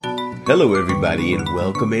Hello, everybody, and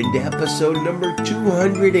welcome into episode number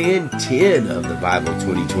 210 of the Bible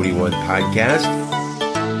 2021 podcast.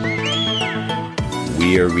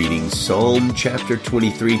 We are reading Psalm chapter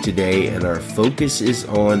 23 today, and our focus is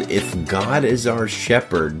on if God is our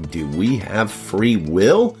shepherd, do we have free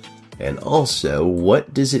will? And also,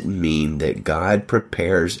 what does it mean that God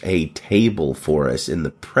prepares a table for us in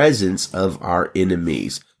the presence of our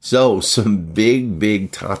enemies? So, some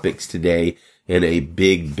big topics today. In a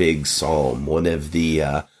big psalm, one of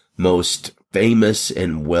the most famous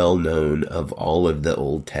and well-known of all of the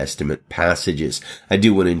Old Testament passages. I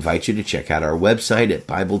do want to invite you to check out our website at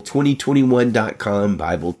Bible2021.com,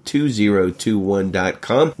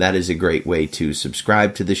 Bible2021.com. That is a great way to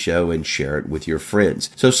subscribe to the show and share it with your friends.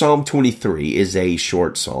 So Psalm 23 is a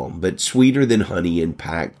short psalm, but sweeter than honey and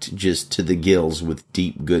packed just to the gills with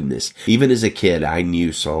deep goodness. Even as a kid, I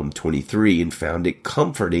knew Psalm 23 and found it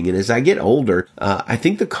comforting. And as I get older, I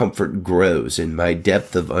think the comfort grows and my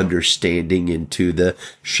depth of understanding into the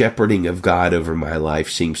shepherding of God over my life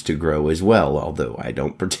seems to grow as well, although I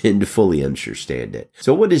don't pretend to fully understand it.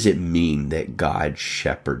 So what does it mean that God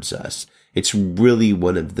shepherds us? It's really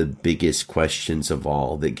one of the biggest questions of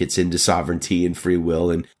all that gets into sovereignty and free will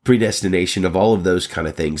and predestination of all of those kind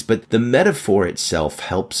of things. But the metaphor itself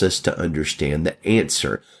helps us to understand the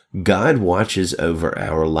answer. God watches over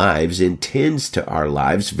our lives and tends to our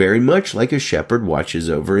lives very much like a shepherd watches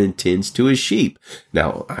over and tends to his sheep.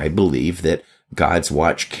 Now, I believe that God's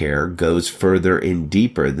watch care goes further and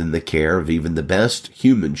deeper than the care of even the best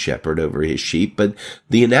human shepherd over his sheep, but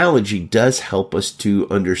the analogy does help us to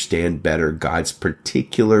understand better God's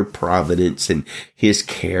particular providence and his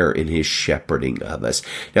care in his shepherding of us.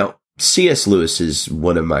 Now, C.S. Lewis is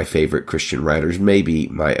one of my favorite Christian writers, maybe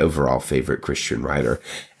my overall favorite Christian writer.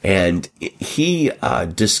 And he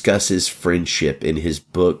discusses friendship in his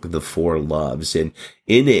book, The Four Loves. And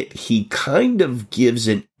in it, he kind of gives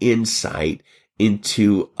an insight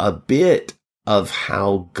into a bit of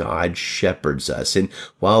how God shepherds us. And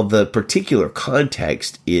while the particular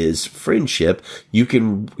context is friendship, you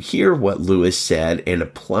can hear what Lewis said and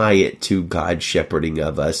apply it to God's shepherding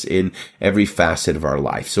of us in every facet of our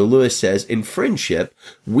life. So Lewis says, in friendship,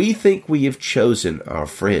 we think we have chosen our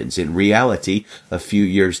friends. In reality, a few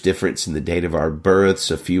years difference in the date of our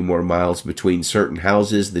births, a few more miles between certain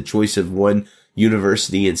houses, the choice of one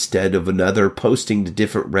university instead of another, posting to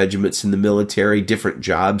different regiments in the military, different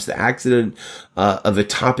jobs, the accident of a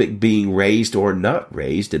topic being raised or not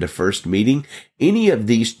raised at a first meeting, any of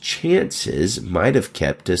these chances might have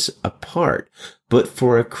kept us apart. But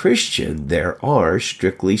for a Christian, there are,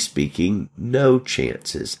 strictly speaking, no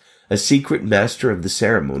chances. A secret master of the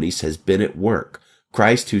ceremonies has been at work.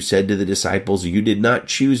 Christ, who said to the disciples, "You did not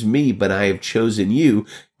choose me, but I have chosen you,"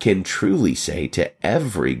 can truly say to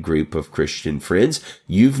every group of Christian friends,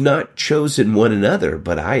 "You've not chosen one another,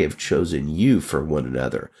 but I have chosen you for one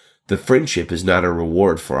another." The friendship is not a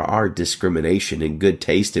reward for our discrimination and good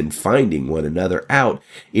taste in finding one another out.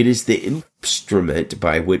 It is the instrument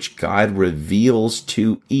by which God reveals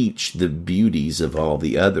to each the beauties of all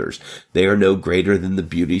the others. They are no greater than the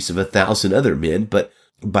beauties of 1,000 other men, but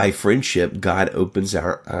by friendship, God opens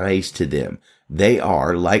our eyes to them. They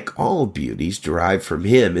are, like all beauties, derived from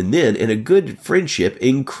him, and then, in a good friendship,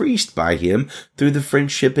 increased by him through the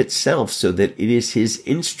friendship itself, so that it is his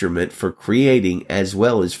instrument for creating as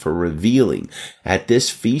well as for revealing. At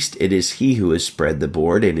this feast, it is he who has spread the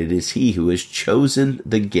board, and it is he who has chosen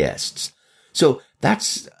the guests. So,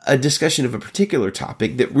 that's a discussion of a particular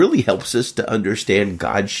topic that really helps us to understand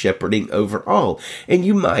God's shepherding overall. And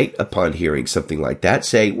you might, upon hearing something like that,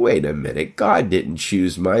 say, wait a minute, God didn't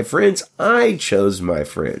choose my friends, I chose my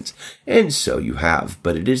friends. And so you have,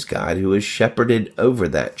 but it is God who has shepherded over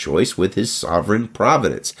that choice with his sovereign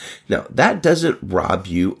providence. Now, that doesn't rob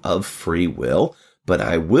you of free will, but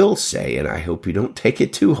I will say, and I hope you don't take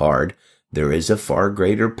it too hard, there is a far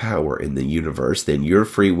greater power in the universe than your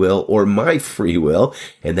free will or my free will,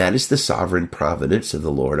 and that is the sovereign providence of the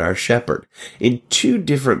Lord our shepherd. In two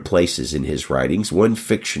different places in his writings, one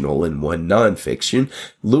fictional and one non-fiction,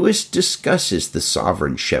 Lewis discusses the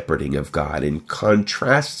sovereign shepherding of God and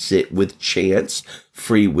contrasts it with chance,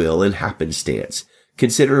 free will, and happenstance.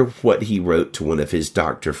 Consider what he wrote to one of his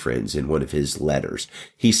doctor friends in one of his letters.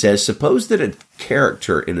 He says, suppose that a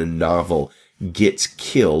character in a novel gets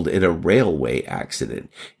killed in a railway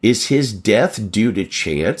accident. Is his death due to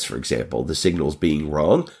chance, for example, the signals being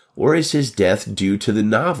wrong, or is his death due to the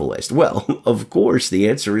novelist? Well, of course, the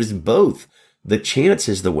answer is both. The chance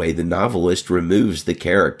is the way the novelist removes the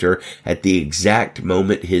character at the exact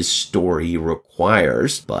moment his story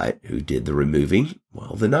requires. But who did the removing?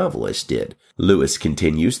 Well, the novelist did. Lewis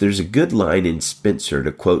continues, there's a good line in Spencer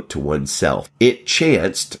to quote to oneself. It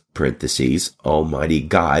chanced, parentheses, Almighty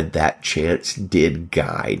God, that chance did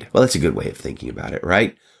guide. Well, that's a good way of thinking about it,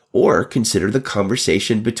 right? Or consider the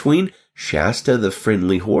conversation between Shasta, the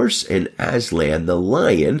friendly horse, and Aslan, the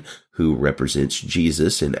lion, who represents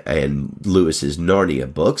Jesus and Lewis's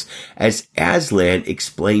Narnia books, as Aslan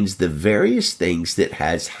explains the various things that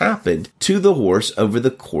has happened to the horse over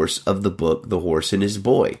the course of the book, The Horse and His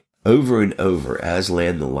Boy. Over and over,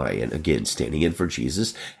 Aslan the lion, again standing in for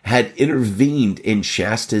Jesus, had intervened in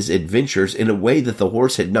Shasta's adventures in a way that the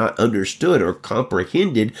horse had not understood or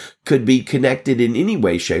comprehended could be connected in any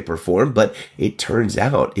way, shape, or form, but it turns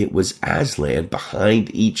out it was Aslan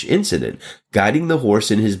behind each incident, guiding the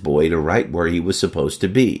horse and his boy to right where he was supposed to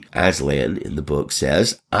be. Aslan, in the book,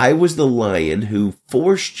 says, I was the lion who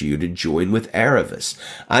forced you to join with Aravis.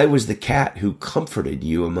 I was the cat who comforted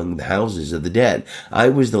you among the houses of the dead. I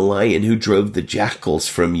was the lion who drove the jackals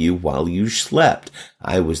from you while you slept.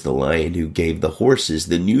 I was the lion who gave the horses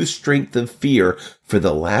the new strength of fear for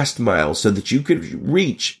the last mile so that you could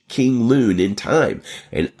reach King Loon in time.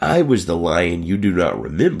 And I was the lion you do not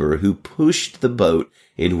remember who pushed the boat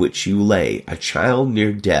in which you lay, a child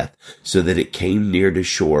near death, so that it came near to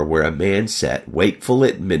shore where a man sat wakeful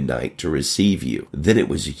at midnight to receive you. Then it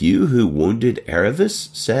was you who wounded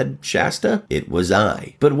Aravis, said Shasta. It was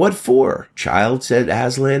I. But what for? Child, said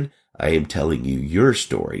Aslan. I am telling you your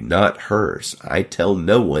story, not hers. I tell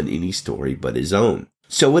no one any story but his own.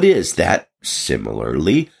 So it is that,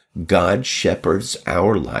 similarly, God shepherds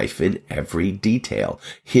our life in every detail,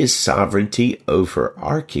 his sovereignty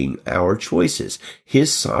overarching our choices,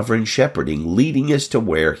 his sovereign shepherding leading us to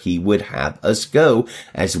where he would have us go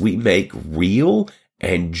as we make real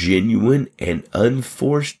and genuine and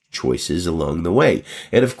unforced choices along the way.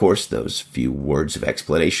 And of course, those few words of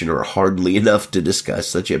explanation are hardly enough to discuss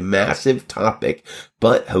such a massive topic,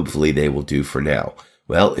 but hopefully they will do for now.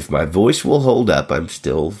 Well, if my voice will hold up, I'm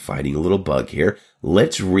still fighting a little bug here.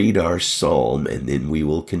 Let's read our psalm and then we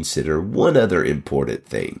will consider one other important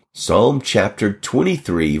thing. Psalm chapter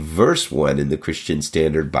 23, verse 1 in the Christian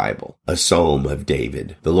Standard Bible. A psalm of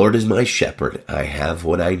David. The Lord is my shepherd. I have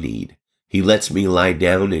what I need. He lets me lie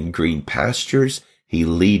down in green pastures. He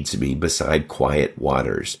leads me beside quiet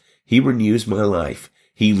waters. He renews my life.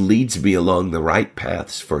 He leads me along the right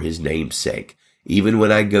paths for his name's sake. Even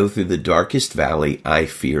when I go through the darkest valley, I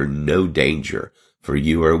fear no danger, for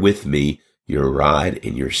you are with me. Your rod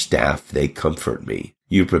and your staff, they comfort me.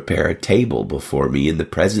 You prepare a table before me in the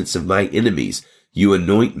presence of my enemies. You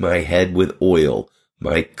anoint my head with oil.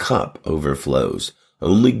 My cup overflows.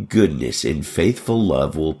 Only goodness and faithful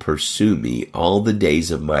love will pursue me all the days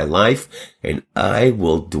of my life, and I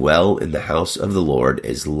will dwell in the house of the Lord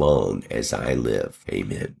as long as I live.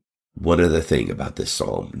 Amen. One other thing about this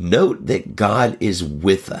psalm. Note that God is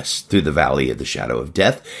with us through the valley of the shadow of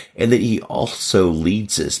death, and that he also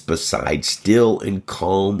leads us beside still and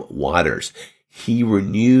calm waters. He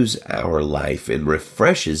renews our life and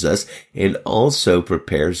refreshes us and also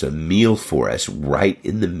prepares a meal for us right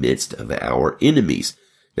in the midst of our enemies.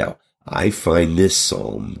 Now, I find this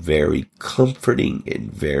psalm very comforting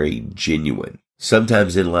and very genuine.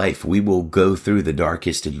 Sometimes in life, we will go through the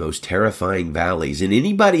darkest and most terrifying valleys, and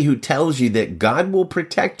anybody who tells you that God will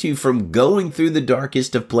protect you from going through the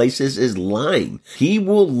darkest of places is lying. He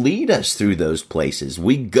will lead us through those places.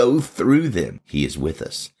 We go through them. He is with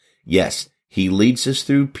us. Yes, he leads us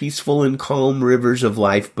through peaceful and calm rivers of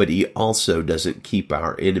life, but he also doesn't keep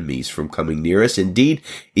our enemies from coming near us. Indeed,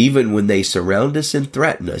 even when they surround us and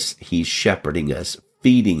threaten us, he's shepherding us,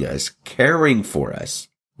 feeding us, caring for us.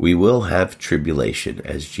 We will have tribulation,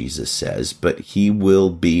 as Jesus says, but he will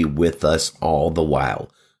be with us all the while.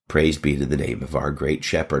 Praise be to the name of our great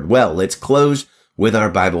shepherd. Well, let's close with our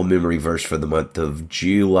Bible memory verse for the month of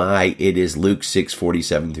July. It is Luke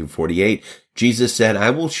 6:47 through 48. Jesus said, I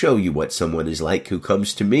will show you what someone is like who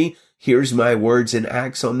comes to me, hears my words and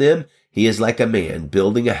acts on them. He is like a man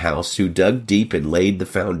building a house who dug deep and laid the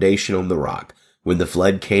foundation on the rock. When the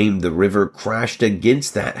flood came, the river crashed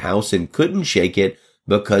against that house and couldn't shake it,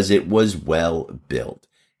 because it was well built.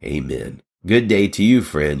 Amen. Good day to you,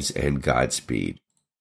 friends, and Godspeed.